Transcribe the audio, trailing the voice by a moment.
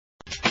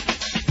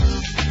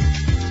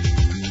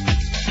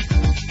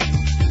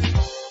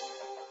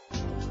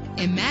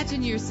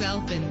Imagine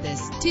yourself in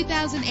this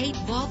 2008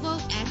 Volvo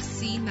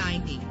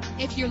XC90.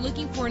 If you're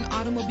looking for an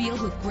automobile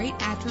with great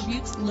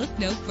attributes, look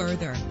no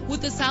further.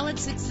 With a solid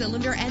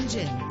 6-cylinder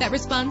engine that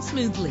responds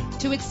smoothly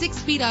to its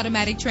 6-speed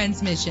automatic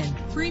transmission,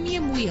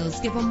 premium wheels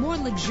give a more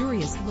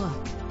luxurious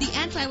look. The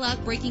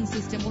anti-lock braking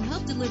system will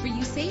help deliver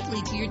you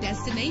safely to your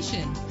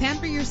destination.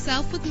 Pamper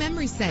yourself with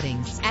memory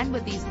settings. And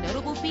with these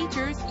notable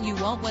features, you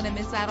won't want to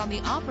miss out on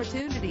the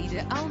opportunity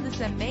to own this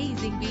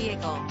amazing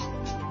vehicle.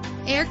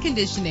 Air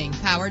conditioning,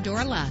 power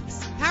door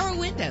locks, power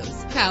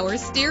windows, power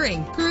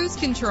steering, cruise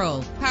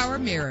control, power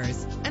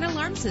mirrors, an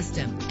alarm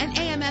system, an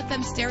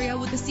AM/FM stereo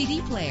with a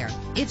CD player.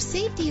 If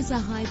safety is a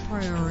high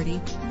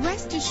priority,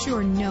 rest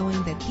assured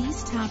knowing that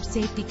these top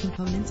safety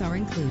components are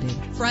included.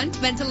 Front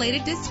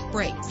ventilated disc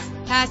brakes,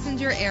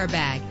 passenger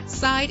airbag,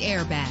 side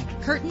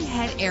airbag, curtain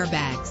head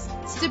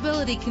airbags,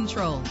 stability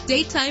control,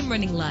 daytime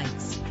running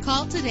lights.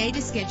 Call today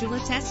to schedule a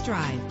test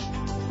drive.